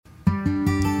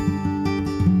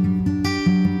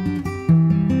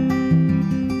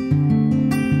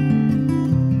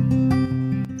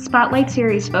Spotlight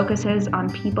Series focuses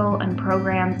on people and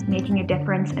programs making a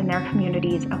difference in their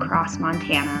communities across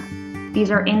Montana. These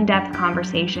are in-depth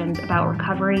conversations about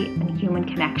recovery and human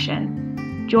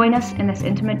connection. Join us in this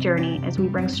intimate journey as we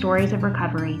bring stories of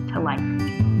recovery to life.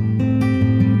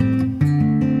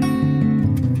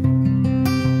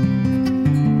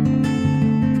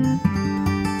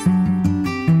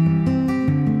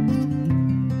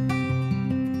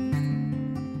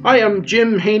 Hi, I'm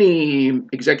Jim Haney,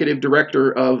 Executive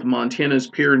Director of Montana's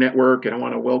Peer Network, and I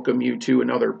want to welcome you to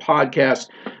another podcast,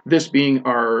 this being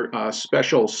our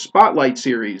special Spotlight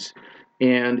series.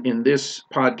 And in this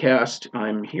podcast,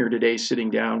 I'm here today sitting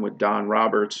down with Don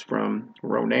Roberts from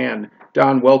Ronan.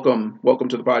 Don, welcome. Welcome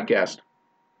to the podcast.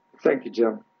 Thank you,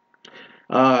 Jim.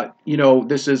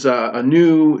 This is a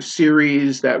new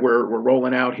series that we're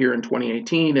rolling out here in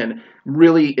 2018, and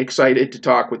really excited to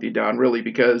talk with you, Don, really,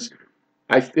 because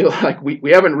I feel like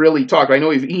we haven't really talked. I know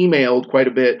we've emailed quite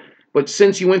a bit, but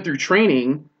since you went through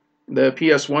training, the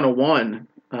PS 101,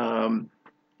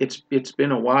 it's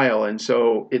been a while, and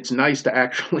so it's nice to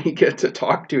actually get to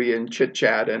talk to you and chit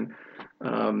chat, and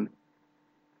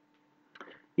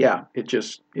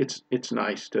it's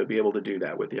nice to be able to do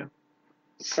that with you.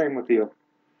 Same with you.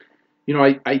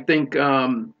 I think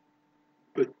from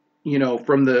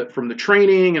the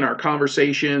training and our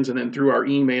conversations, and then through our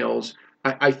emails,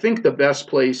 I think the best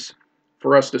place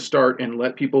for us to start and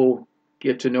let people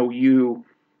get to know you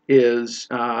is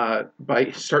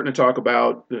by starting to talk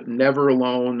about the Never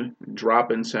Alone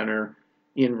Drop-In Center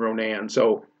in Ronan.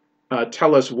 So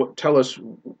tell us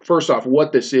first off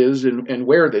what this is and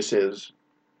where this is.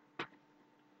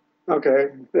 Okay,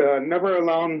 the Never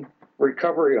Alone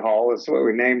Recovery Hall is what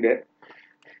we named it.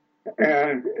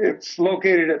 And it's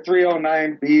located at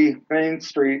 309B Main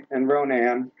Street in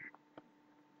Ronan.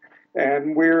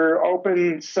 And we're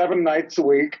open 7 nights a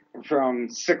week from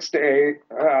 6 to 8.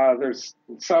 There's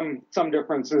some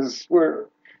differences.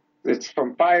 It's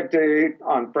from 5 to 8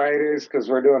 on Fridays because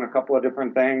we're doing a couple of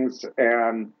different things,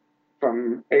 and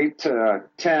from 8 to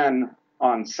 10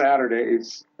 on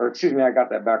Saturdays. Or excuse me, I got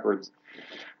that backwards.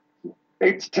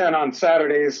 8 to 10 on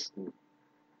Saturdays,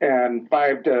 and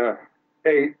 5 to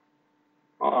 8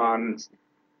 on.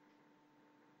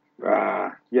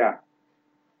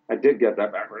 I did get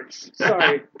that backwards.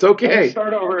 Sorry. It's okay.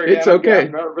 Start over again. It's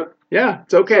okay. Yeah,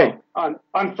 it's okay. So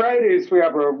on Fridays, we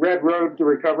have a Red Road to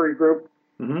Recovery group,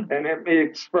 and it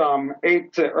meets from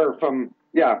 8 to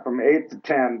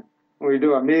 10. We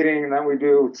do a meeting, and then we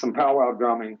do some powwow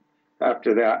drumming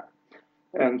after that.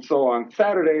 And so on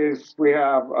Saturdays, we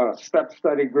have a step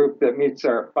study group that meets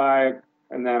there at 5,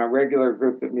 and then a regular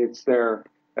group that meets there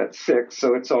at 6.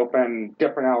 So it's open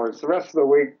different hours. The rest of the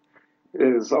week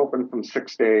is open from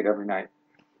 6 to 8 every night.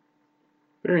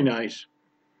 Very nice.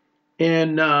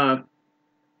 And how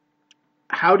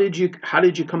did you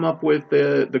come up with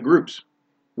the groups?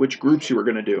 Which groups you were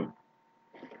going to do?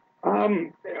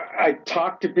 I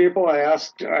talked to people. I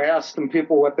asked them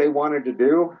people what they wanted to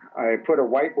do. I put a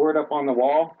whiteboard up on the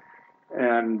wall,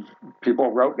 and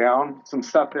people wrote down some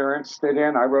stuff they were interested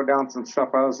in. I wrote down some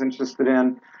stuff I was interested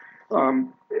in.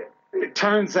 It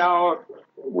turns out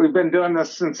we've been doing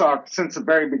this since the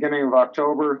very beginning of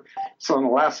October. So in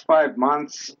the last 5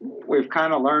 months, we've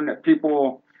kind of learned that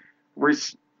people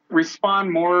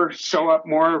respond more, show up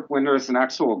more when there's an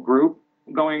actual group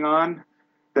going on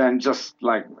than just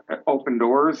like open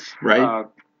doors. Right.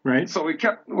 Right. So we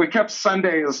kept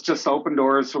Sunday as just open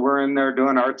doors. So we're in there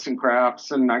doing arts and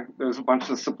crafts, and there's a bunch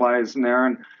of supplies in there,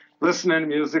 and listening to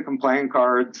music and playing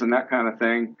cards and that kind of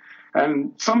thing.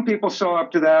 And some people show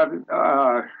up to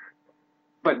that.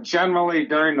 But generally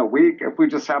during the week, if we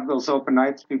just have those open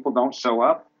nights, people don't show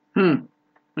up.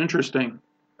 Interesting.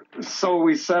 So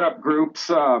we set up groups.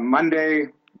 Monday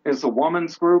is a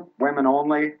women's group, women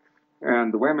only.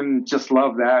 And the women just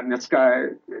love that. And it's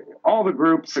got all the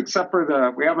groups except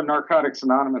for we have a Narcotics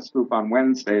Anonymous group on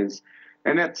Wednesdays.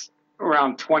 And it's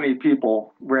around 20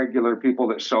 people, regular people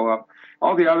that show up.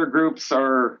 All the other groups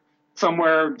are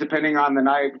somewhere, depending on the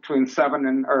night, between 5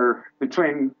 and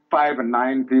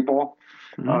 9 people.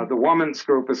 The women's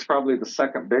group is probably the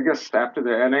second biggest after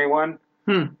the NA one.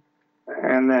 And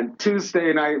then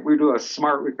Tuesday night, we do a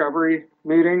Smart Recovery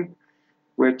meeting,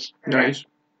 which nice.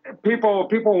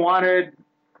 People wanted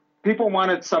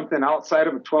something outside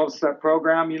of a 12-step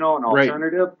program, an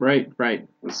alternative. Right.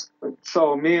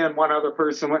 So me and one other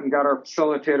person went and got our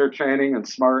facilitator training in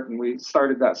Smart, and we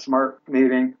started that Smart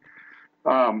meeting.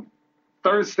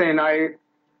 Thursday night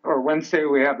or Wednesday,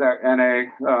 we have that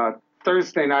NA.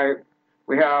 Thursday night,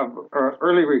 we have our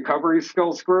early recovery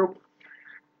skills group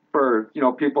for,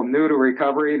 people new to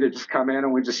recovery to just come in,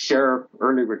 and we just share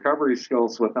early recovery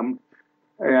skills with them.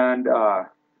 And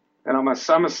I'm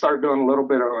gonna start doing a little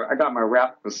bit of. I got my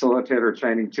rap facilitator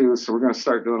training too, so we're gonna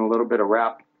start doing a little bit of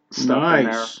rap stuff in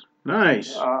there.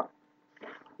 Nice.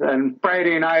 Then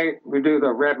Friday night we do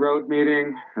the Red Road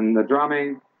meeting and the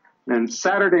drumming, and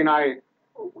Saturday night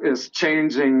is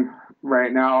changing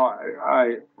right now.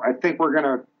 I think we're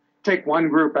gonna take one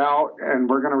group out and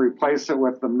we're gonna replace it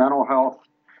with the mental health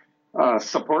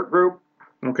support group.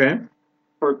 Okay.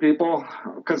 For people,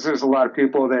 because there's a lot of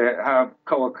people that have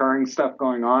co-occurring stuff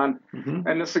going on,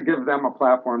 and this will give them a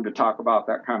platform to talk about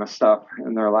that kind of stuff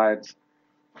in their lives.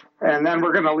 And then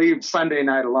we're going to leave Sunday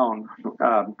night alone,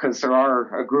 because there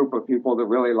are a group of people that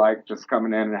really like just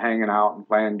coming in and hanging out and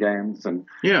playing games, and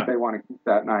they want to keep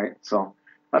that night. So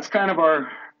that's kind of our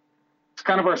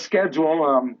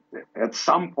schedule. At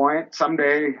some point,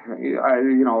 someday,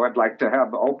 I'd like to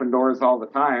have open doors all the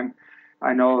time.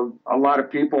 I know a lot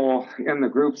of people in the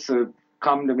groups have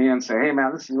come to me and say, "Hey,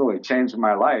 man, this is really changing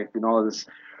my life."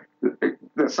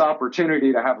 This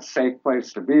opportunity to have a safe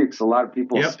place to be, because a lot of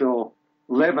people still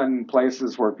live in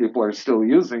places where people are still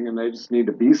using, and they just need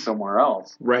to be somewhere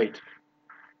else. Right.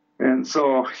 And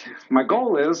so, my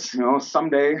goal is,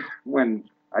 someday when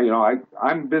I'm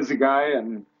a busy guy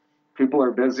and people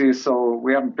are busy, so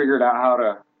we haven't figured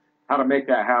out how to make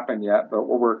that happen yet, but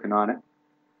we're working on it.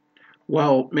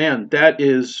 Well, man,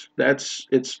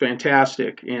 it's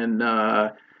fantastic, and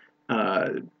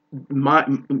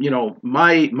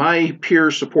my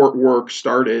peer support work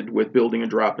started with building a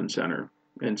drop-in center,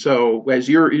 and so as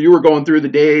you were going through the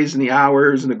days and the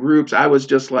hours and the groups, I was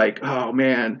just like, oh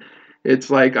man, it's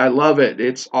like I love it,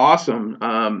 it's awesome.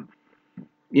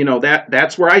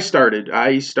 That's where I started.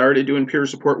 I started doing peer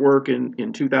support work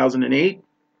in 2008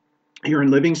 here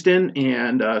in Livingston,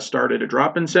 and started a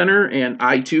drop-in center, and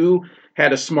I too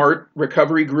had a SMART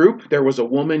recovery group. There was a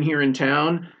woman here in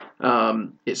town.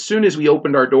 As soon as we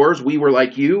opened our doors, we were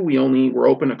like you. We only were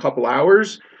open a couple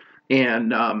hours,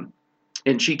 and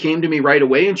she came to me right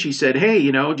away and she said, "Hey,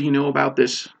 do you know about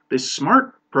this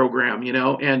SMART program?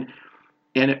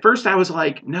 And at first I was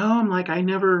like, no, I'm like, I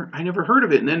never heard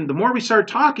of it. And then the more we started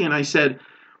talking, I said,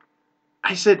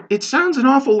 it sounds an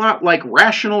awful lot like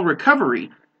rational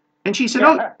recovery. And she said,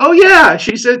 oh yeah.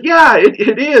 She said, yeah,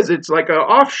 it is. It's like an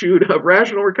offshoot of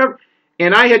rational recovery.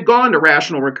 And I had gone to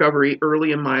rational recovery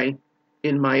early in my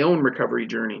own recovery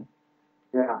journey.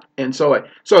 Yeah. And so I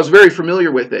was very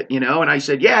familiar with it, and I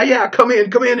said, yeah, come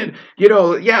in. And,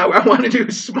 I want to do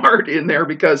SMART in there,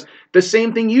 because the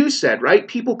same thing you said, right?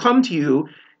 People come to you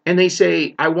and they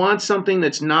say, I want something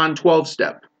that's non-12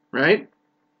 step, right?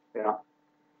 Yeah.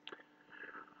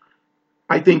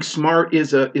 I think SMART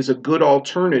is a good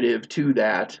alternative to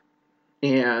that,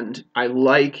 and I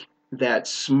like that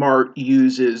SMART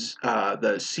uses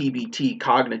the CBT,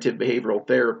 cognitive behavioral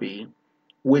therapy,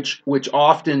 which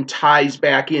often ties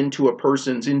back into a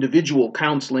person's individual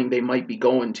counseling they might be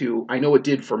going to. I know it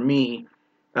did for me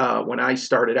when I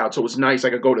started out, so it was nice. I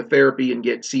could go to therapy and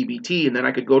get CBT, and then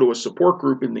I could go to a support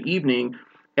group in the evening,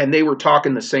 and they were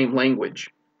talking the same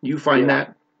language. You find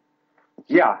that?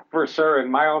 Yeah, for sure.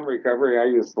 In my own recovery, I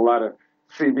used a lot of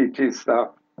CBT stuff,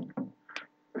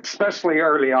 especially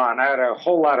early on. I had a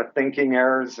whole lot of thinking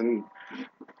errors and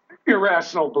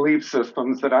irrational belief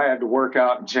systems that I had to work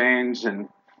out and change, and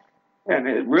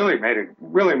it really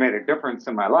made a difference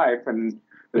in my life. And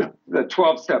the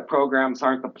 12-step programs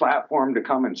aren't the platform to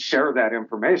come and share that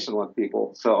information with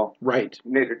people. So right,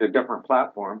 needed a different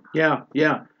platform. Yeah.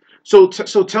 So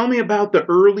tell me about the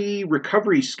early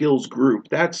recovery skills group.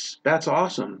 That's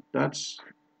awesome. That's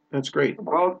great.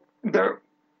 Well,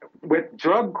 with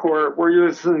drug court, we're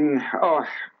using. Oh,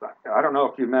 I don't know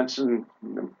if you mentioned.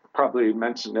 Probably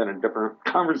mentioned in a different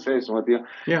conversation with you.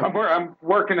 Yeah. I'm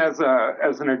working as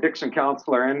an addiction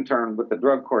counselor intern with the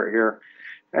drug court here.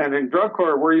 And in drug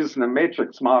court, we're using the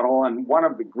matrix model, and one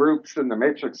of the groups in the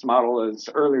matrix model is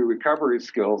early recovery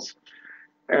skills.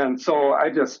 And so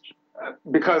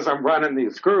because I'm running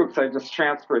these groups, I just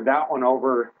transferred that one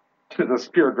over to this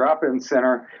peer drop-in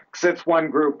center, because it's one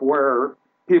group where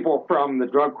people from the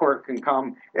drug court can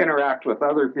come interact with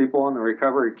other people in the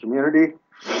recovery community.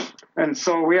 And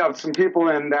so we have some people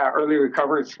in that early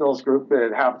recovery skills group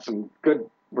that have some good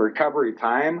recovery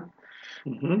time,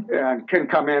 and can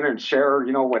come in and share,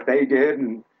 what they did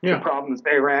and the problems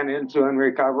they ran into in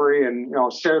recovery, and,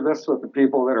 share this with the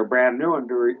people that are brand new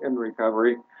in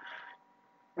recovery.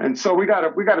 And so we got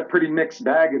a pretty mixed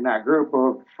bag in that group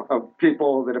of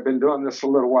people that have been doing this a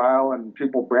little while, and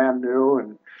people brand new,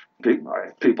 and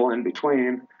people in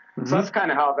between. So that's kind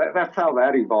of how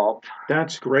that evolved.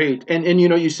 That's great. And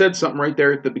you said something right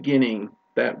there at the beginning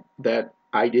that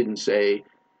I didn't say.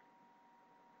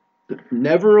 The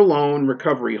Never Alone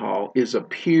Recovery Hall is a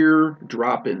peer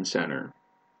drop-in center,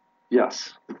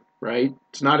 Yes. right?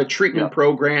 It's not a treatment Yep.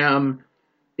 program.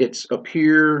 It's a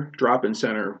peer drop-in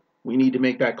center. We need to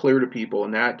make that clear to people,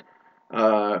 and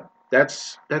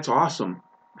that's awesome.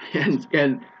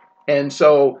 And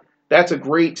so that's a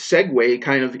great segue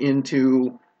kind of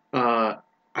into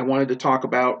I wanted to talk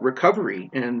about recovery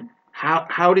and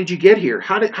how did you get here?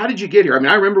 How did you get here? I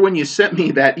mean, I remember when you sent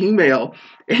me that email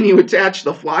and you attached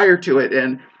the flyer to it,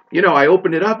 and I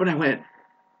opened it up and I went,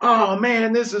 "Oh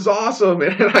man, this is awesome!"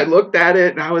 And I looked at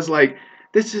it and I was like,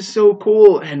 "This is so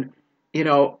cool!" And you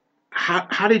know,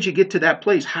 how did you get to that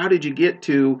place? How did you get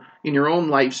to in your own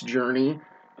life's journey?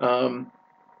 Um,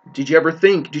 did you ever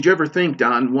think,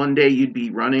 Don, one day you'd be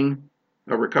running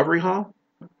a recovery hall,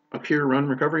 a peer run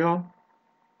recovery hall?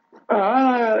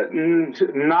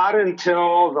 Not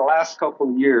until the last couple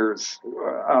of years.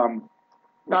 All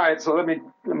right, so let me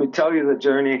tell you the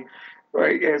journey.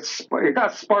 Right, it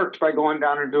got sparked by going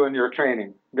down and doing your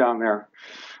training down there.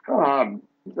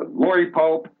 Lori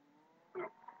Pope,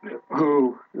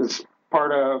 who is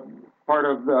part of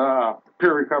the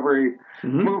peer recovery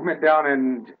movement down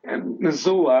in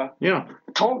Missoula, Yeah.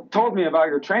 told me about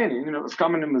your training. It was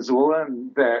coming to Missoula,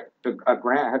 and that a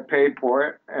grant had paid for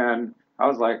it, and I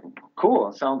was like, cool,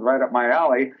 it sounds right up my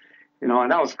alley. And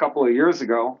that was a couple of years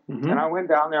ago. And I went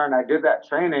down there and I did that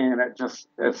training, and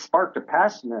it sparked a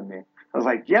passion in me. I was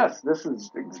like, yes, this is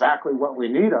exactly what we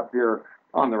need up here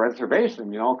on the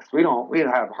reservation, because we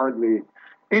have hardly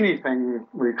anything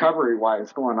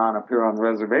recovery-wise going on up here on the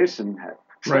reservation,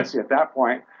 especially at that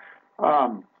point.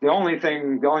 The only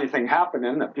thing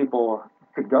happening that people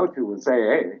could go to was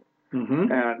AA.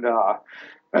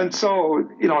 And so,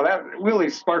 that really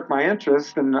sparked my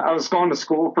interest. And I was going to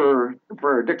school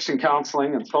for addiction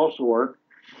counseling and social work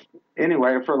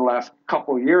anyway for the last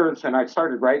couple of years. And I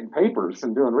started writing papers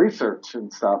and doing research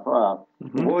and stuff.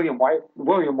 William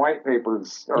White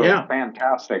papers are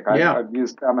fantastic. I've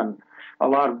used them in a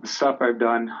lot of the stuff I've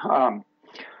done.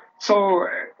 So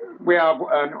we have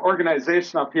an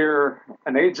organization up here,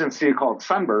 an agency called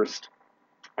Sunburst.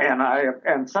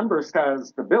 And Sunburst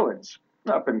has the Village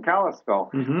up in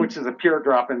Kalispell, which is a peer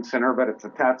drop-in center, but it's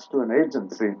attached to an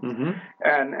agency.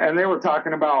 And they were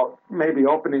talking about maybe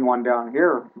opening one down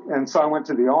here. And so I went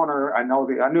to the owner. I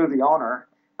knew the owner.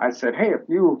 I said, hey, if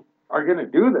you are going to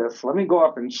do this, let me go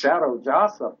up and shadow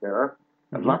Joss up there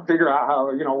and let figure out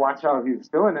how, watch how he's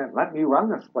doing it. Let me run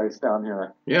this place down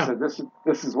here. Yeah. So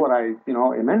this is what I,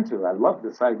 am into. I love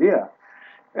this idea.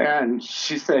 And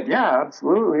she said, yeah,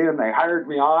 absolutely. And they hired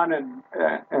me on, and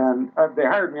they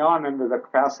hired me on into the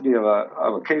capacity of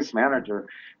a case manager,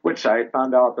 which I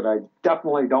found out that I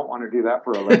definitely don't want to do that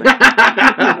for a living.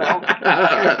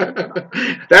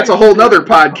 That's a whole nother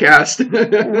podcast.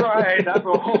 Right, that's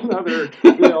a whole nother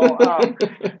deal.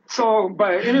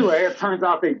 But anyway, it turns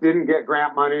out they didn't get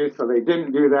grant money, so they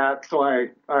didn't do that. So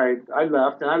I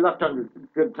left, and I left on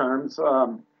good terms.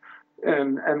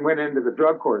 And went into the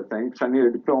drug court thing because I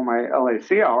needed to fill my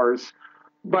LAC hours.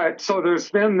 But so there's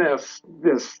been this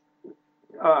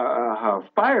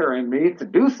fire in me to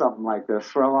do something like this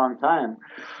for a long time.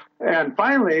 And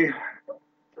finally,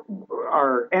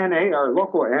 our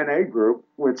local NA group,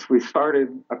 which we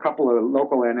started a couple of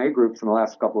local NA groups in the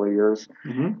last couple of years,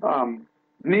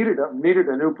 needed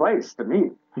a new place to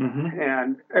meet.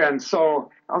 And so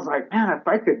I was like, man, if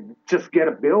I could just get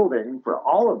a building for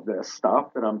all of this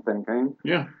stuff that I'm thinking,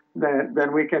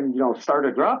 then we can, start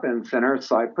a drop-in center.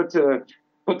 So I put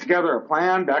together a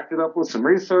plan, backed it up with some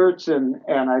research, and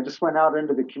I just went out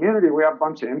into the community. We have a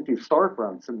bunch of empty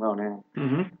storefronts in Ronan.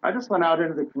 I just went out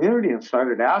into the community and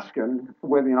started asking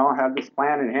whether, I had this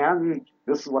plan in hand.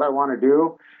 This is what I want to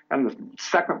do. And the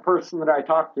second person that I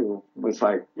talked to was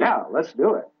like, yeah, let's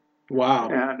do it. Wow.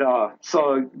 And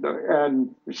so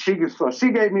she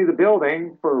gave me the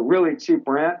building for really cheap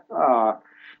rent.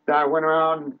 Then I went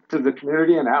around to the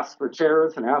community and asked for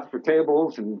chairs and asked for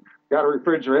tables and got a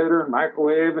refrigerator and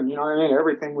microwave and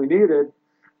everything we needed.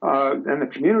 And the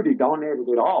community donated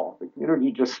it all. The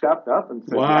community just stepped up and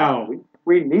said, wow, yeah,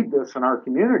 we need this in our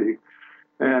community.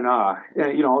 And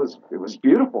it was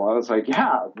beautiful. I was like,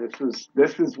 yeah, this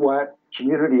is what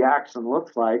community action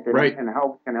looks like, and can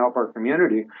help our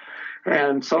community.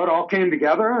 And so it all came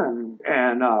together, and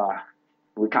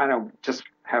we kind of just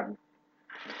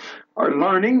are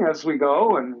learning as we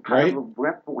go, and kind of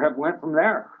went from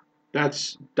there.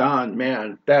 That's Don,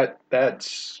 man.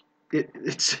 That's it.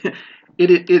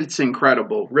 It's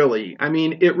incredible, really. I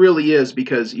mean, it really is,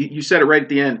 because you said it right at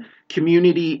the end.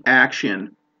 Community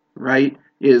action, right,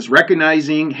 is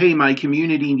recognizing, hey, my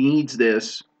community needs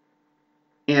this,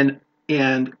 and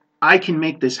I can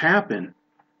make this happen.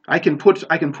 I can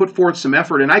put forth some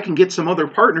effort, and I can get some other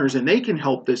partners, and they can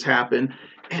help this happen.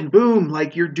 And boom,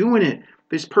 like you're doing it.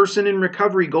 This person in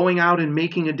recovery going out and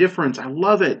making a difference. I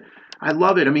love it. I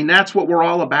love it. I mean, that's what we're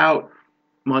all about.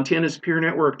 Montana's Peer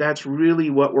Network, that's really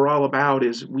what we're all about,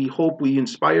 is we hope we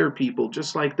inspire people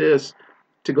just like this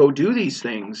to go do these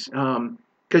things.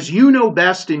 Because you know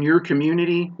best in your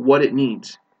community what it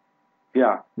needs.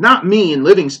 Yeah. Not me in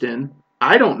Livingston.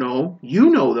 I don't know. You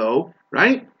know, though,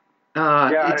 right?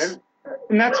 Yeah,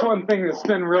 and that's one thing that's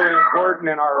been really important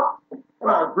in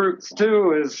our groups,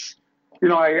 too, is,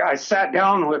 I sat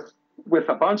down with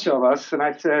a bunch of us, and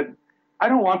I said, I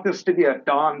don't want this to be a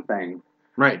Don thing.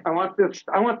 Right. I want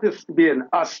this to be an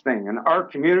us thing, an our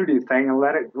community thing, and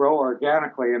let it grow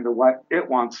organically into what it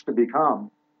wants to become.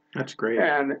 That's great.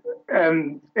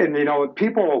 And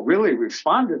people really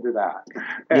responded to that,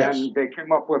 and yes. They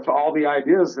came up with all the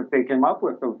ideas that they came up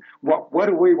with of what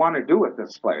do we want to do with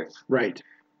this place. Right.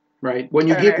 When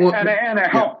you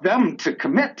it helped them to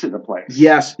commit to the place.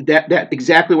 Yes, that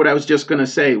exactly what I was just going to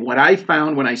say. What I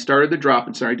found when I started the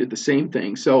Drop-In Center, I did the same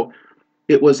thing. So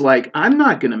it was like, I'm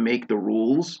not going to make the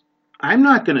rules. I'm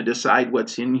not going to decide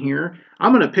what's in here.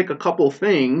 I'm going to pick a couple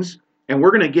things, and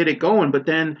we're going to get it going. But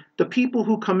then the people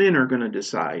who come in are going to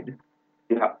decide.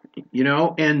 Yeah.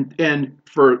 And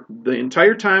for the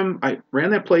entire time, I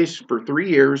ran that place for 3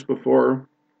 years before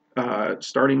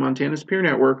starting Montana's Peer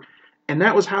Network, and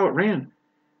that was how it ran.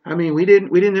 I mean, we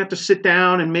didn't have to sit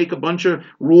down and make a bunch of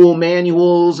rule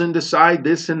manuals and decide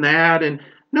this and that. And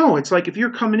no, it's like if you're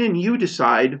coming in, you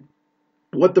decide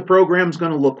what the program's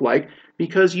going to look like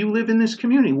because you live in this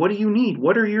community. What do you need?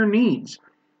 What are your needs?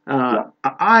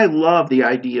 I love the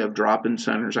idea of drop-in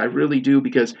centers. I really do,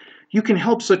 because you can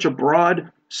help such a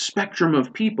broad spectrum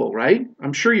of people, right?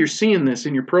 I'm sure you're seeing this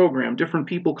in your program, different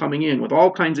people coming in with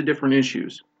all kinds of different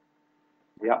issues.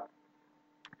 Yeah.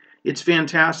 It's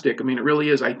fantastic. I mean, it really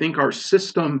is. I think our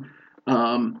system,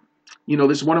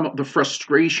 this is one of the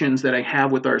frustrations that I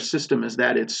have with our system, is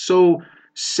that it's so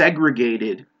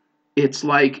segregated. It's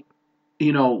like,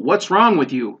 what's wrong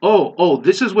with you? Oh,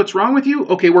 this is what's wrong with you?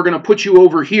 Okay, we're going to put you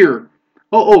over here.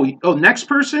 Oh, next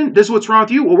person, this is what's wrong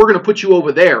with you? Well, we're going to put you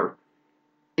over there.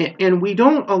 And we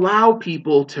don't allow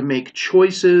people to make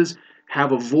choices,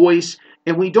 have a voice,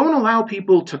 and we don't allow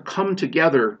people to come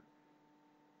together.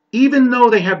 Even though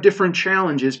they have different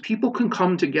challenges, people can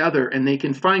come together and they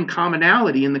can find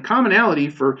commonality. And the commonality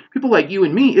for people like you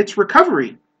and me, it's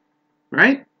recovery,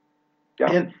 right?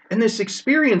 Yeah. And this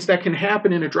experience that can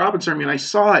happen in a drop-in center, I mean, I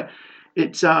saw it.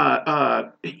 It's,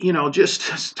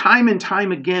 just time and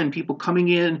time again, people coming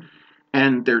in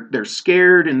and they're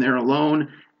scared and they're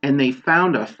alone, and they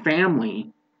found a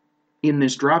family in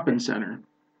this drop-in center.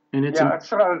 And it's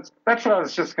that's what I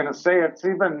was just going to say.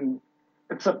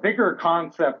 It's a bigger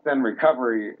concept than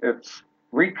recovery. It's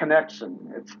reconnection.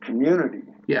 It's community.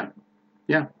 Yeah.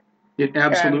 It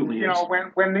absolutely is. You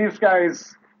know, when these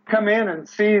guys come in and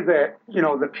see that,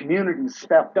 the community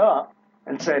stepped up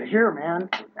and said, here, man,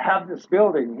 have this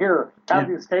building. Here, have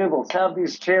these tables, have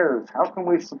these chairs. How can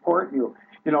we support you?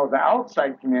 The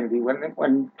outside community,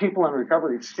 when people in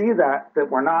recovery see that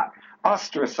we're not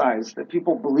ostracized, that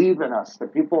people believe in us,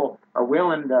 that people are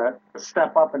willing to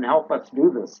step up and help us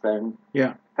do this thing.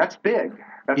 Yeah. That's big.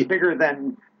 That's bigger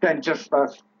than just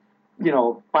us,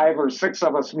 5 or 6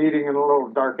 of us meeting in a little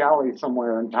dark alley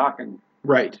somewhere and talking.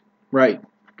 Right.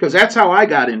 Because that's how I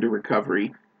got into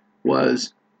recovery,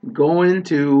 was going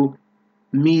to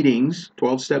meetings,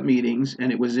 12-step meetings,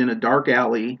 and it was in a dark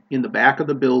alley in the back of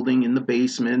the building, in the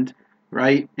basement,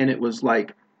 right? And it was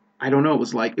like, I don't know,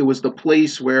 it was the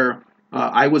place where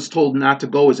I was told not to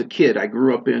go as a kid. I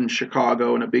grew up in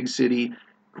Chicago, in a big city.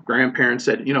 Grandparents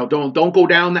said, don't go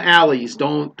down the alleys,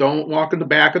 don't walk in the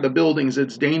back of the buildings,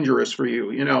 it's dangerous for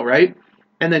you, right?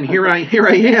 And then here I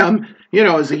am,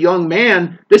 as a young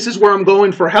man, this is where I'm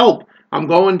going for help. I'm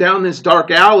going down this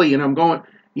dark alley, and I'm going,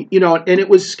 and it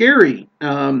was scary.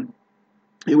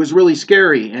 It was really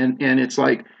scary, and it's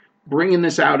like bringing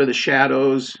this out of the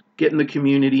shadows, getting the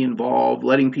community involved,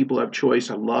 letting people have choice.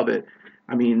 I love it.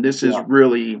 I mean, this is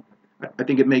really, I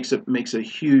think it makes a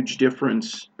huge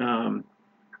difference.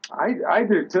 I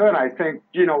do too, and I think,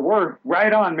 we're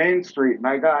right on Main Street, and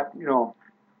I got,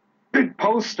 big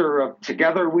poster of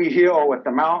Together We Heal with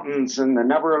the mountains and the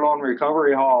Never Alone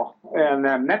Recovery Hall. And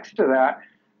then next to that,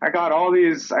 I got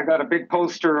a big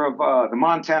poster of the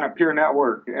Montana Peer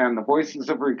Network and the Voices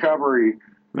of Recovery,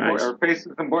 or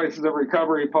Faces and Voices of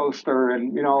Recovery poster.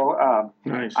 And,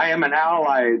 nice. I am an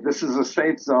ally. This is a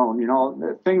safe zone,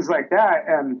 things like that.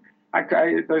 And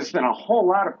there's been a whole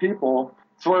lot of people.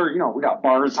 It's where, we got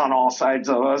bars on all sides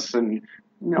of us, and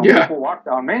Yeah. people walk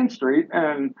down Main Street.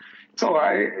 And so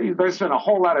there's been a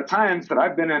whole lot of times that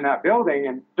I've been in that building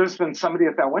and there's been somebody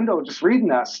at that window just reading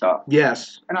that stuff.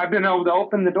 Yes. And I've been able to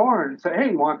open the door and say,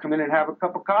 hey, you want to come in and have a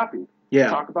cup of coffee? Yeah.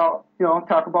 Talk about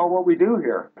what we do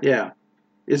here. Yeah.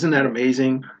 Isn't that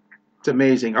amazing? It's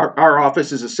amazing. Our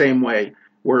office is the same way.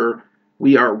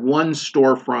 We are one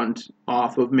storefront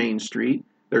off of Main Street.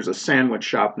 There's a sandwich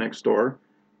shop next door.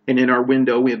 And in our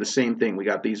window, we have the same thing. We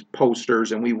got these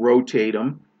posters and we rotate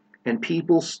them. And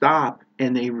people stop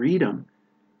and they read them.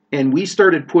 And we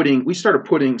started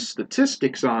putting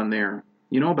statistics on there,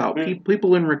 about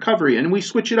people in recovery. And we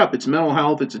switch it up. It's mental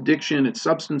health, it's addiction, it's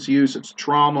substance use, it's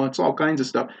trauma, it's all kinds of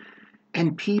stuff.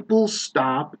 And people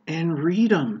stop and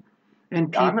read them.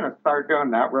 And I'm going to start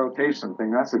doing that rotation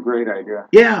thing. That's a great idea.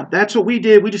 Yeah, that's what we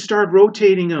did. We just started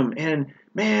rotating them. And,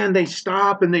 man, they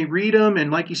stop and they read them. And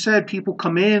like you said, people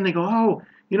come in, they go, oh,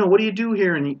 what do you do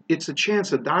here? And it's a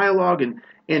chance of dialogue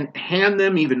and hand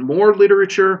them even more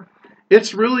literature.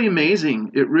 It's really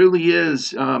amazing. It really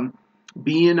is,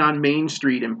 being on Main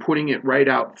Street and putting it right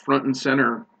out front and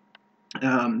center.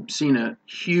 Seen a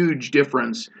huge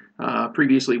difference.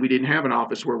 Previously, we didn't have an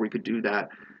office where we could do that.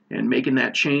 And making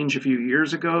that change a few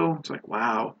years ago, it's like,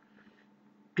 wow,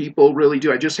 people really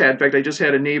do. I just had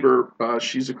a neighbor,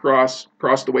 she's across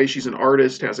the way, she's an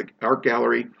artist, has an art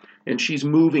gallery, and she's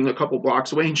moving a couple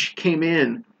blocks away, and she came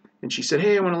in, and she said,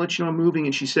 hey, I want to let you know I'm moving,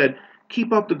 and she said,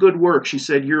 keep up the good work. She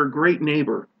said, you're a great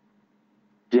neighbor.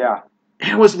 Yeah.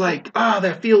 And I was like,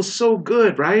 that feels so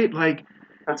good, right? Like,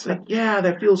 it's like, yeah,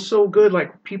 that feels so good.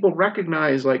 Like, people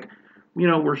recognize, like,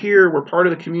 we're here, we're part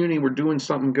of the community, we're doing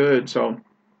something good, so...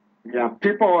 Yeah,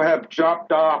 people have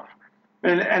dropped off,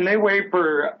 and they wait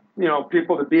for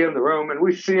people to be in the room, and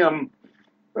we see them.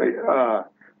 We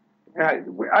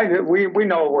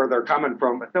know where they're coming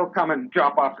from, but they'll come and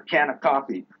drop off a can of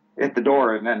coffee at the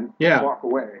door, and then walk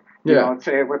away. And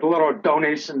say with a little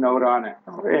donation note on it,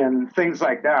 and things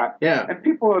like that. Yeah, and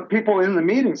people in the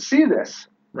meeting see this.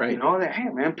 Right. That, hey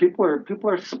man, people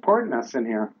are supporting us in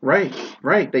here. Right.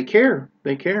 They care.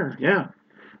 Yeah.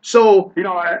 So,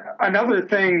 another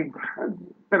thing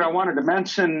that I wanted to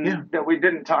mention that we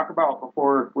didn't talk about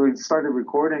before we started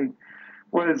recording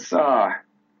was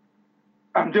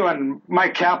I'm doing my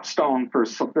capstone for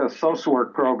the social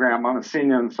work program. I'm a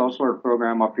senior in the social work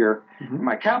program up here. Mm-hmm.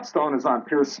 My capstone is on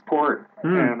peer support,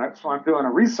 and so I'm doing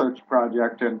a research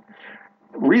project. And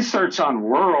research on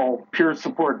rural peer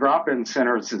support drop-in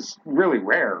centers is really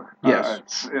rare.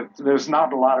 Yes, there's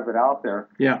not a lot of it out there.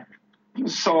 Yeah.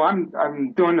 So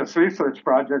I'm doing this research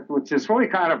project, which is really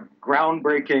kind of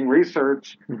groundbreaking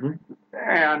research,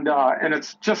 and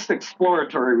it's just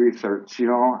exploratory research,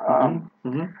 And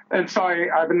so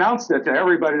I've announced it to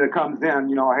everybody that comes in,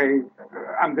 hey,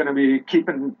 I'm going to be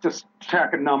keeping just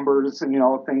tracking numbers and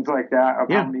things like that of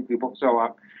how many people show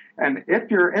up, and if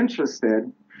you're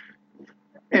interested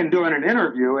in doing an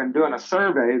interview and doing a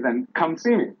survey, then come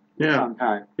see me.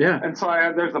 Sometime. Yeah. And so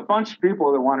there's a bunch of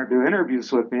people that want to do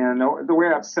interviews with me, and the way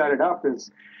I've set it up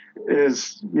is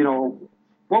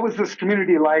what was this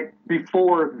community like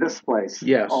before this place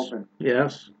opened?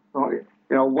 Yes. So,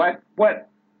 what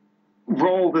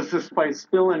role does this place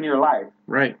fill in your life?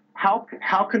 Right.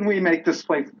 How can we make this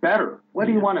place better? What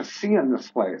do you want to see in this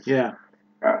place? Yeah.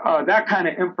 That kind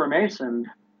of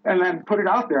information. And then put it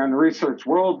out there in the research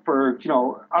world for,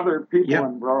 other people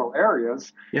in rural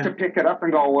areas to pick it up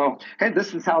and go, well, hey,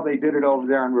 this is how they did it over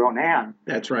there in Ronan.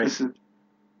 That's right.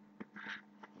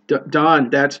 Don,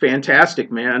 that's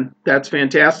fantastic, man. That's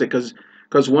fantastic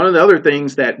because one of the other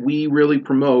things that we really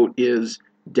promote is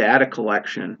data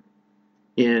collection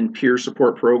in peer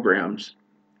support programs.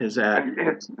 Is that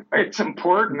it's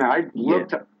important. I've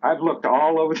looked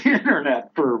all over the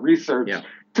internet for research. Yeah.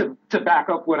 To back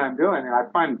up what I'm doing, and I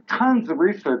find tons of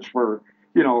research for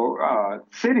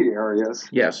city areas,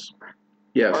 yes,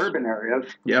 urban areas,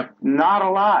 not a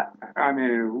lot. I mean,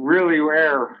 really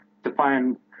rare to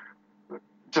find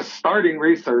just starting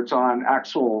research on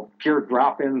actual peer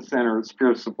drop-in centers,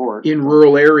 peer support in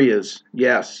rural areas.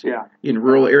 Yes, in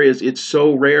rural areas, it's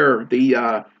so rare.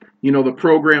 The the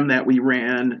program that we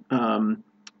ran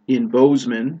in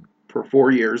Bozeman for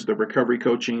 4 years, the recovery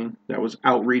coaching, that was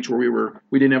outreach where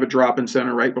we didn't have a drop-in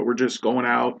center, right? But we're just going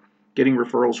out, getting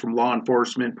referrals from law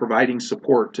enforcement, providing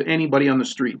support to anybody on the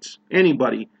streets.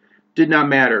 Anybody. Did not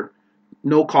matter.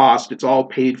 No cost. It's all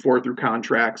paid for through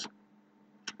contracts.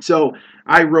 So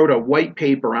I wrote a white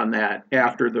paper on that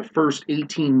after the first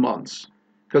 18 months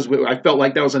because I felt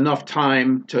like that was enough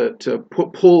time to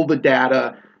pull the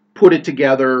data, put it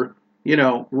together,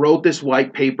 wrote this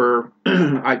white paper.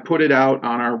 I put it out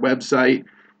on our website,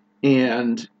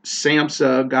 and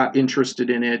SAMHSA got interested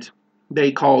in it.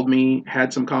 They called me,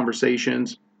 had some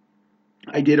conversations.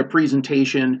 I did a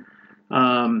presentation,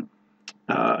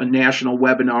 a national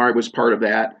webinar. I was part of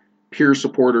that. Peer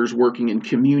supporters working in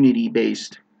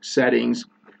community-based settings.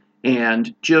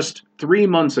 And just 3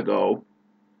 months ago,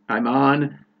 I'm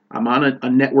on a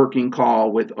networking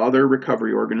call with other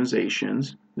recovery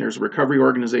organizations. There's a recovery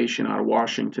organization out of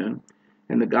Washington,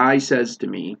 and the guy says to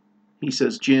me, he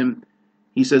says, Jim,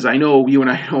 he says, I know you and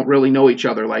I don't really know each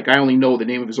other. Like, I only know the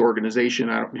name of his organization.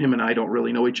 Him and I don't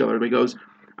really know each other. But he goes,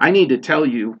 I need to tell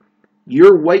you,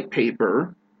 your white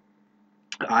paper,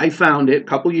 I found it a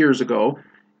couple years ago,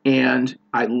 and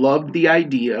I loved the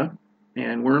idea.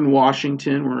 And we're in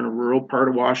Washington. We're in a rural part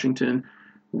of Washington.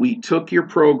 We took your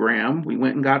program. We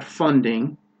went and got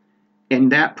funding.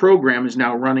 And that program is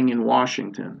now running in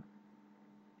Washington.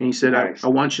 And he said, Nice. I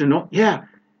want you to know. Yeah.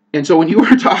 And so when you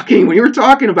were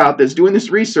talking about this, doing this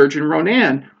research in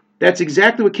Ronan, that's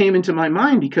exactly what came into my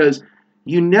mind, because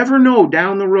you never know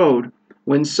down the road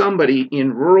when somebody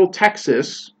in rural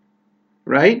Texas,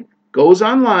 right, goes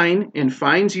online and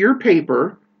finds your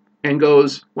paper and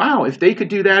goes, wow, if they could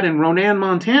do that in Ronan,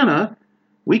 Montana,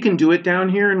 we can do it down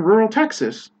here in rural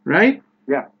Texas, right?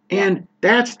 Yeah. And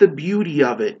that's the beauty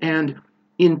of it. And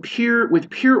with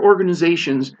peer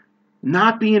organizations,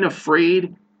 not being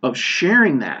afraid of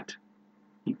sharing that.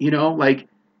 Like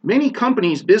many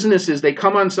companies, businesses, they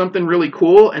come on something really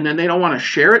cool and then they don't want to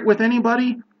share it with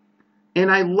anybody.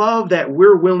 And I love that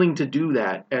we're willing to do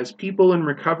that as people in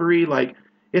recovery. Like,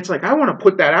 it's like, I want to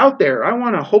put that out there. I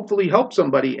want to hopefully help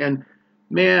somebody. And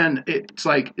man, it's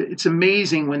like, it's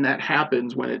amazing when that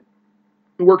happens, when it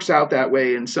works out that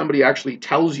way and somebody actually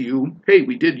tells you, hey,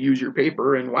 we did use your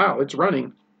paper and wow, it's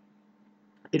running.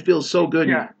 It feels so good.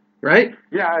 Yeah. Right?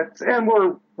 Yeah, and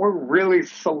we're really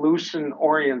solution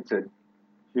oriented.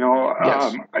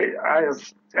 Yes. I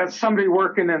as somebody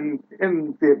working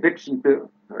in the addiction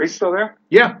field, are you still there?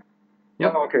 Yeah.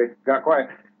 Yep. Oh, okay, got quiet.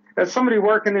 As somebody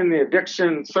working in the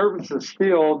addiction services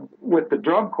field with the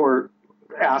drug court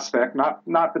aspect,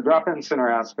 not the drop-in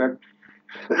center aspect,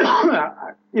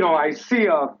 I see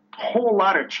a whole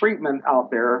lot of treatment out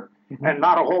there and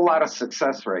not a whole lot of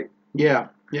success rate. Yeah.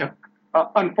 Yeah.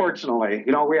 Unfortunately,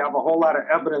 we have a whole lot of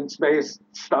evidence-based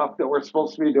stuff that we're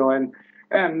supposed to be doing,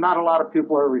 and not a lot of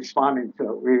people are responding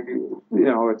to it.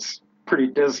 It's pretty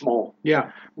dismal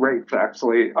rates,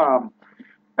 actually.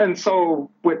 And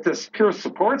so with this peer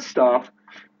support stuff,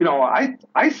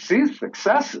 I see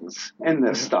successes in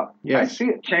this stuff. Yes. I see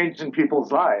it changing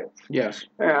people's lives. Yes.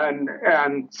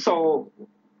 And so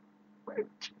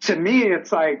to me,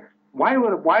 it's like, why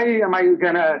am I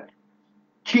gonna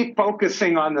keep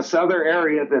focusing on this other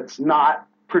area that's not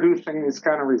producing these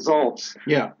kind of results?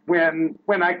 Yeah. When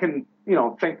I can,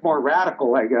 think more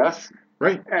radical, I guess.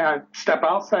 Right. And step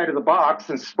outside of the box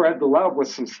and spread the love with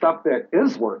some stuff that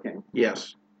is working.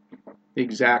 Yes.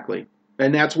 Exactly.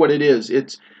 And that's what it is.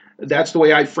 That's the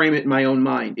way I frame it in my own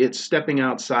mind. It's stepping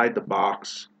outside the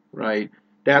box, right?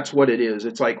 That's what it is.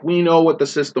 It's like, we know what the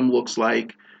system looks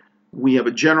like. We have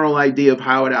a general idea of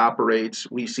how it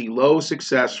operates. We see low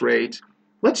success rates.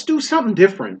 Let's do something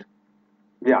different.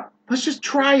 Yeah. Let's just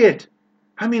try it.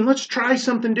 Let's try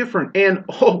something different. And,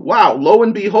 oh, wow, lo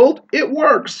and behold, it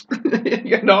works.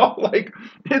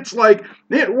 It's like,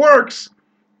 it works.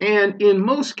 And in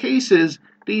most cases,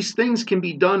 these things can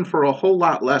be done for a whole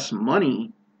lot less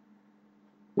money.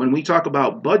 When we talk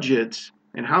about budgets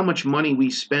and how much money we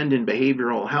spend in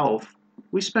behavioral health,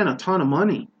 we spend a ton of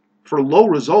money for low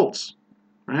results,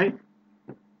 right?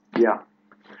 Yeah.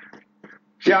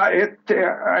 Yeah,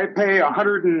 I pay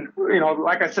 100 and,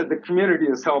 like I said, the community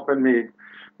is helping me.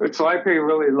 So I pay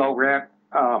really low rent.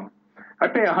 I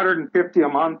pay $150 a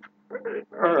month,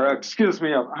 or excuse me,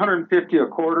 $150 a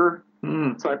quarter.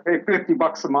 So I pay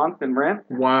 $50 a month in rent.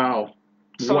 Wow.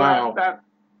 So wow.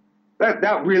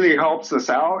 That really helps us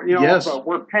out, Yes. But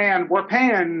we're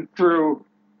paying through,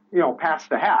 pass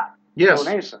the hat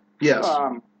donation. Yes.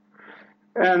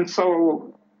 And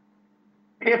so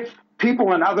if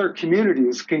people in other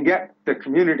communities can get the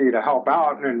community to help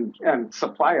out and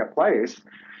supply a place,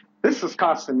 this is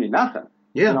costing me nothing.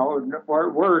 Yeah.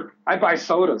 I buy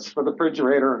sodas for the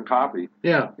refrigerator and coffee.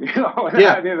 Yeah.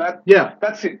 Yeah.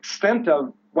 That's the extent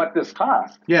of what this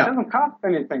costs. Yeah. It doesn't cost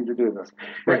anything to do this.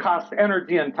 Right. It costs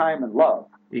energy and time and love.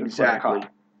 Exactly.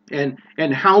 And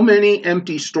how many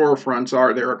empty storefronts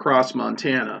are there across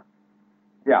Montana?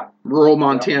 Yeah. Rural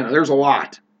Montana. Yeah. There's a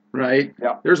lot, right?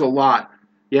 Yeah. There's a lot.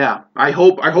 Yeah. I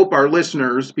hope our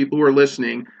listeners, people who are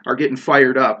listening, are getting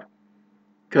fired up,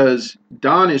 because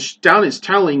Don is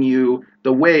telling you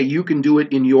the way you can do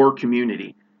it in your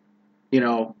community.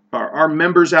 our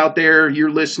members out there,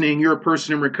 you're listening, you're a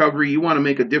person in recovery, you want to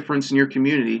make a difference in your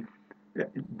community,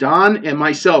 Don and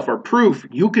myself are proof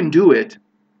you can do it.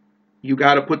 You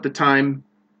got to put the time,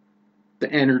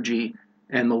 the energy,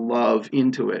 and the love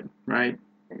into it, right?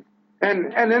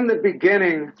 And in the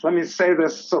beginning, let me say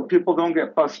this so people don't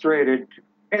get frustrated.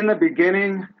 In the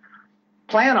beginning,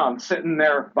 plan on sitting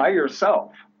there by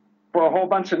yourself for a whole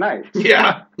bunch of nights.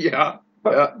 Yeah.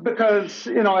 But because,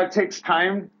 it takes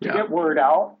time to get word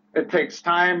out. It takes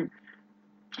time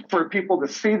for people to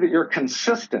see that you're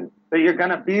consistent, that you're going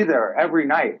to be there every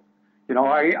night.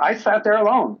 I sat there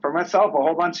alone for myself a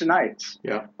whole bunch of nights.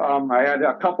 Yeah. I had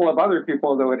a couple of other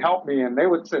people that would help me, and they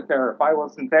would sit there if I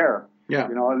wasn't there. Yeah.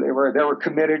 They were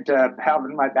committed to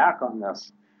having my back on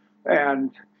this.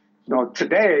 And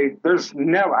today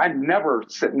I'm never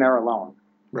sitting there alone.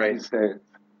 Right. These days.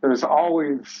 There's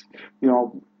always,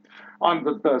 on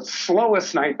the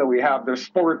slowest night that we have, there's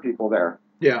 4 people there.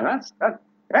 Yeah. And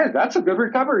that's a good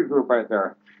recovery group right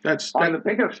there. On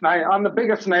the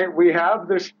biggest night we have,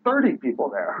 there's 30 people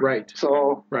there. Right.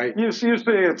 So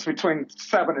usually it's between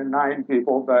 7 and 9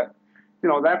 people, but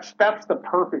that's the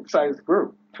perfect size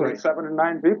group, between 7 and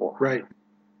 9 people. Right.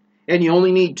 And you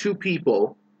only need 2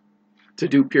 people to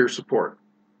do peer support.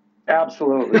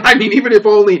 Absolutely. I mean, even if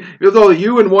only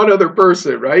you and one other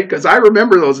person, right? Because I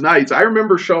remember those nights. I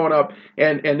remember showing up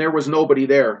and there was nobody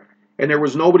there, and there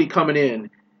was nobody coming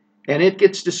in. And it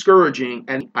gets discouraging,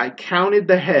 and I counted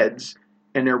the heads,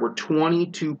 and there were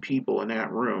 22 people in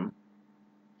that room.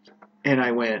 And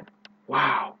I went,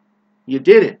 wow, you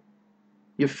did it.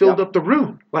 You filled up the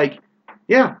room.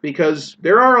 Because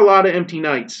there are a lot of empty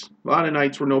nights, a lot of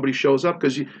nights where nobody shows up,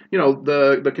 because,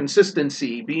 the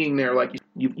consistency being there,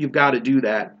 you've got to do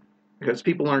that, because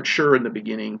people aren't sure in the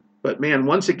beginning. But, man,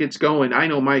 once it gets going, I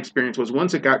know my experience was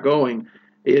once it got going,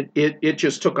 it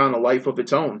just took on a life of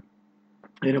its own.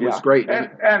 And it was great.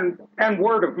 And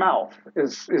word of mouth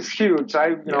is huge.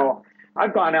 I've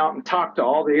gone out and talked to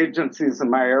all the agencies in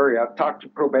my area. I've talked to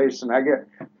probation. I get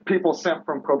people sent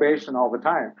from probation all the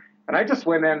time. And I just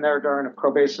went in there during a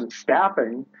probation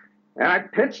staffing, and I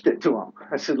pitched it to them.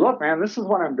 I said, look, man, this is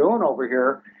what I'm doing over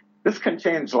here. This can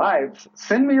change lives.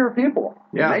 Send me your people.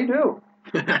 Yeah. And they do.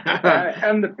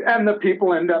 And the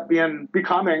people end up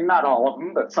becoming, not all of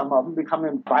them, but some of them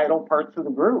becoming vital parts of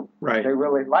the group. Right. They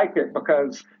really like it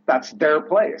because that's their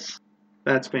place.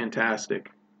 That's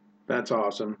fantastic. That's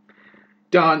awesome.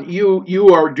 Don, you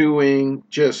are doing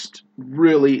just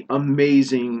really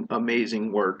amazing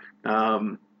work.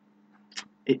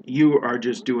 You are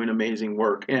just doing amazing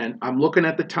work. And I'm looking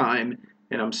at the time,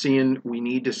 and I'm seeing we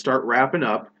need to start wrapping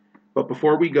up. But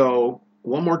before we go,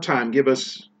 one more time, give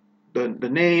us the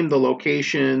name, the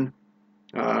location,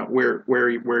 where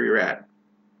you're at.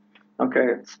 Okay,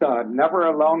 it's the Never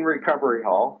Alone Recovery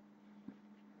Hall,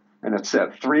 and it's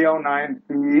at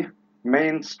 309B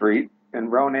Main Street in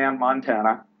Ronan,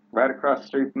 Montana, right across the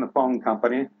street from the phone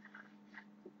company.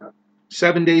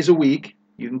 7 days a week,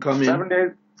 you can come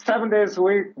in. 7 days a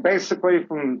week, basically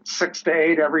from 6 to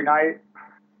 8 every night.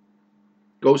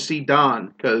 Go see Don,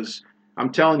 because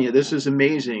I'm telling you, this is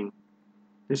amazing.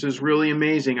 This is really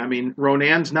amazing. I mean,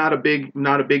 Ronan's not a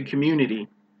big community,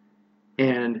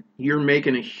 and you're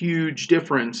making a huge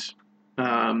difference.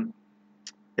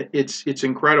 It's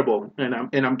incredible,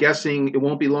 and I'm guessing it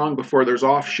won't be long before there's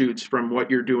offshoots from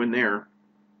what you're doing there.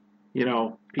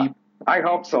 I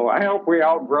hope so. I hope we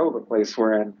outgrow the place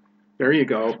we're in. There you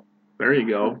go.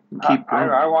 Keep going.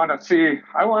 I want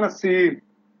to see,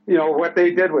 what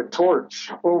they did with Torch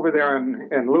over there in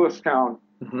Lewistown,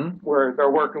 where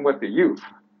they're working with the youth.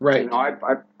 Right.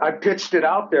 I pitched it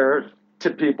out there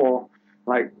to people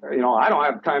like, I don't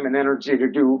have time and energy to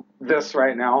do this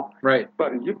right now. Right.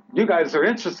 But you guys are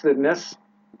interested in this.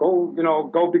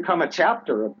 Go become a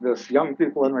chapter of this Young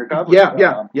People in Recovery.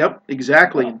 Yep,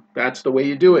 exactly. That's the way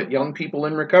you do it. Young People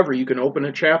in Recovery. You can open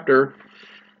a chapter,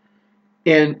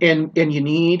 and you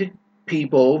need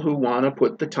people who want to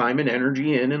put the time and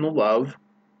energy in and the love,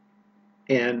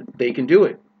 and they can do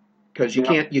it, because you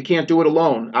can't do it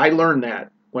alone. I learned that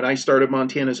when I started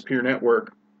Montana's Peer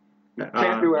Network. You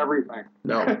can't do everything.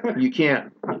 No, you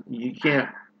can't. You can't.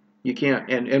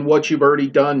 And what you've already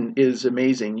done is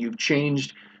amazing. You've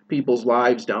changed people's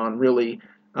lives, Don. Really,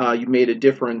 you've made a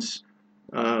difference.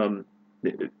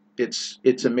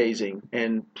 It's amazing.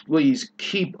 And please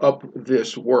keep up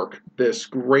this work, this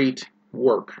great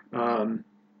work. I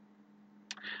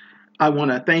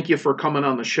want to thank you for coming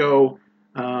on the show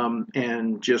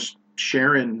and just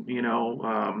sharing,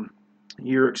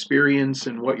 your experience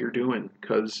and what you're doing,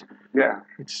 because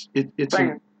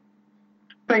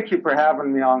Thank you for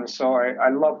having me on the show. I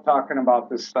love talking about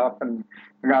this stuff, and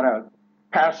I got a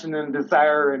passion and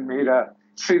desire in me to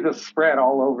see this spread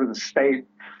all over the state,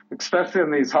 especially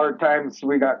in these hard times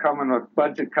we got coming with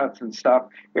budget cuts and stuff.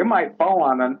 It might fall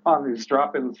on these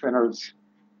drop-in centers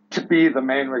to be the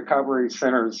main recovery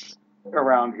centers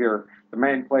around here, the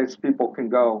main place people can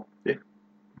go.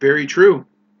 Very true.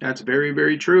 That's very,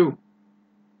 very true.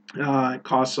 It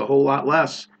costs a whole lot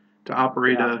less to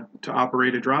operate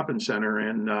a drop-in center,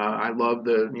 and I love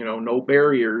the no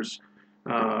barriers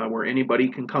where anybody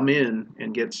can come in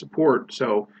and get support.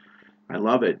 So I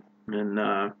love it.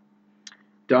 And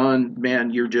Don,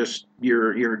 man, you're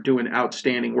doing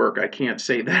outstanding work. I can't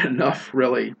say that enough,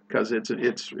 really, because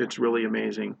it's really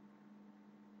amazing.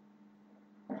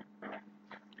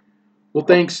 Well,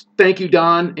 thank you,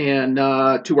 Don, and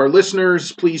to our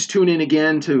listeners, please tune in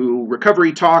again to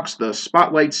Recovery Talks, the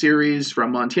Spotlight series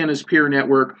from Montana's Peer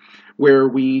Network, where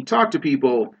we talk to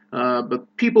people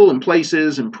and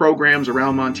places and programs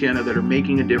around Montana that are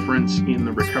making a difference in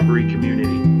the recovery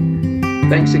community.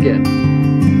 Thanks again.